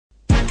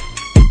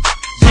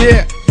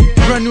Yeah,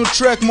 brand new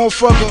track,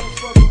 motherfucker.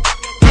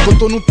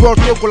 Koto nous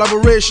Porto,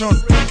 collaboration.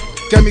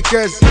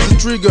 KMIKZ, The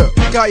Trigger,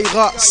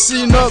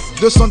 XINOG,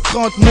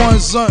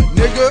 230-1,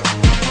 nigga.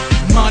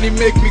 Money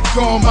make me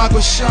come, I go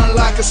shine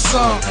like a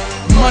sun.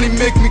 Money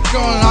make me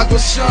come, I go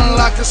shine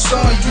like a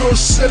sun. You're a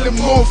silly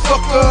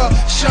motherfucker,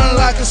 shine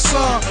like a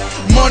sun.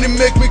 Money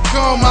make me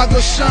come, I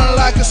go shine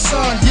like a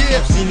sun, yeah.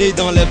 Obstiné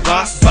dans les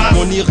basses,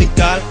 mon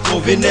irrital, trop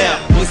vénère.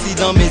 Aussi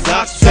dans mes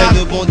actes, fais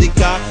de bons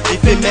décas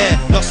éphémères.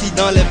 Noirci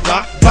dans les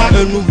bacs,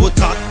 un nouveau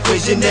track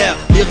régénère.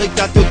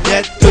 L'irritat te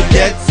guette,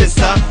 c'est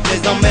ça,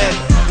 les emmène.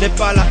 N'est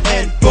pas la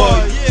haine,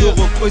 boy, je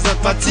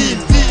représente ma team.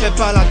 Fais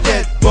pas la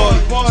tête, boy,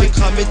 j'ai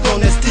cramé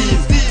ton estime.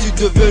 Tu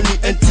es devenu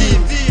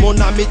intime, mon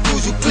âme est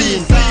toujours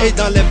clean. Et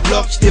dans les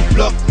blocs, je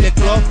débloque les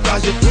clopes car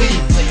je trie.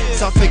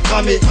 Ça fait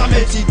cramer,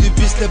 même si du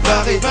bus n'est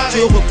barré.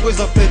 Je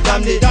représente les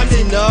damnés,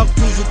 XINOG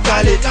toujours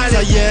calé. Ça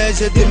y est,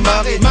 j'ai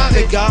démarré,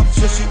 regarde,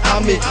 je suis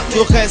armé.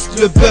 Je reste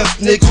le bœuf,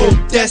 négro,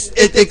 test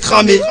était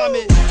cramé.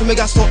 Tous mes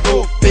gars sont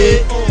OP,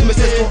 tous mes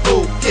sets sont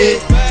OK.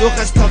 Je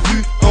reste en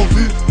vue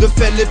de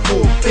faire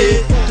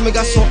l'épopée. Tous mes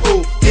gars sont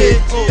OK,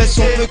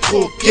 personne peut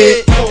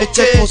croquer. Et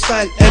check mon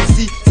style,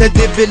 MC, c'est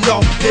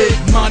développé.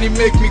 Money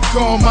make me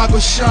come, I go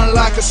shine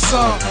like a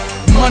sun.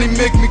 Money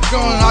make me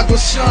come, I go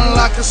shine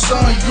like a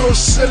sun. You're a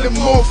silly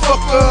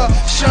motherfucker,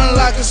 shine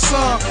like a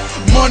sun.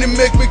 Money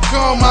make me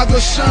come, I go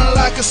shine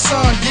like a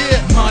sun,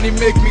 yeah. Money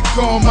make me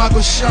come, I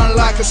go shine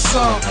like a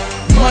sun.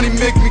 Money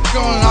make me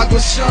come, I go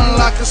shine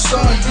like a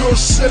sun. You're a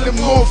silly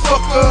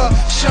motherfucker,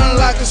 shine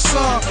like a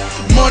sun.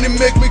 Money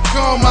make me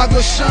come, I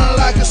go shine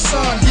like a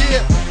sun,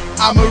 yeah.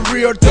 I'm a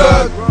real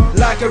thug,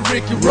 like a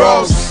Ricky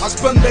Ross. I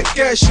spend the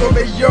cash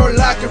over here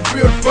like a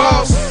real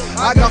boss.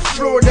 I got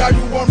flow that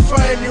you won't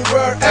find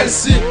anywhere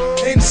else.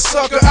 In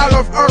soccer, I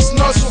love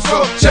Arsenal, so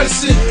fuck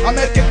Chelsea. I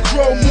make a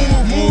crow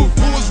move,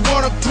 who's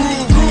wanna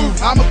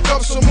groove? I'm a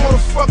cop, so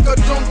motherfucker,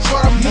 don't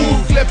try to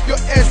move. Clap your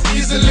ass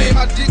easily,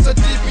 my dick's a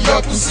deep in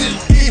your pussy.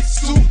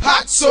 It's too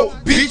hot, so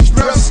bitch,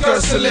 press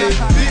scarcely.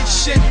 Big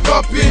shit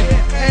popping,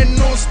 ain't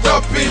no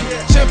stopping.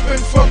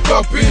 Champion for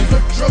popping,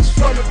 the drugs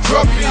from the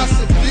dropping. I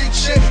said big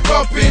shit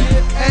popping,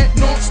 ain't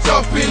no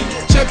stopping.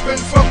 Champion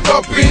for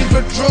popping,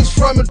 the drugs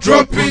from the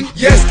dropping.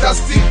 Yes, that's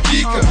still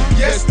kicker,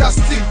 yes, that's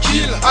still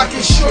killer. I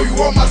can show you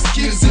all my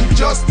skills in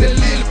just a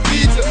little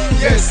bit.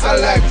 Yes, I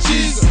like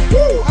cheese,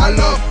 I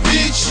love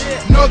bitch.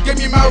 No, give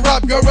me my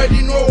rap, you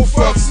already know who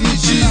fucks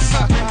snitches.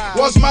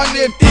 What's my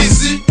name?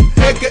 Easy,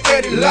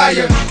 aka the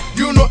liar.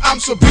 You know I'm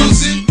so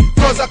busy,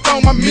 cause I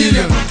count my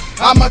million.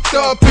 I'm a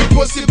top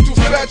impossible to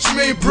fetch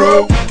me,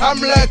 bro.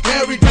 I'm like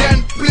Henry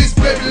Dan, please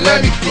baby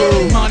let me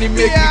go. Money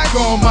make me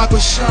come, I go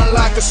shine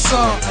like a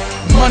sun.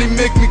 Money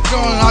make me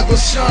come, I go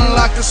shine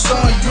like a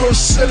sun. You're a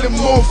silly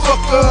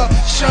motherfucker,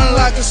 shine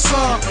like a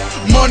sun.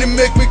 Money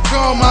make me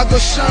come, I go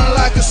shine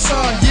like a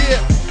sun, yeah.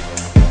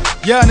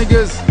 Yeah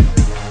niggas,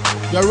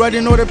 you already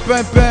know the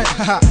pen.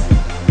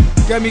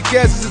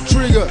 KMIKZ is the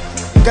trigger.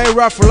 Guy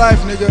rap for life,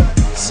 nigga.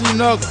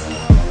 XINOG.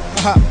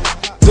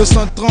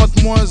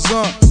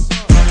 230-1.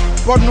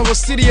 Port Nova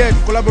City Head,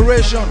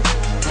 collaboration.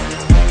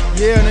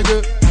 Yeah,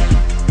 nigga.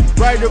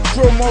 Ride the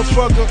crow,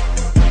 motherfucker.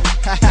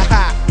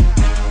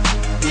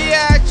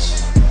 Bitch.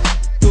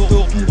 Tour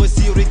pour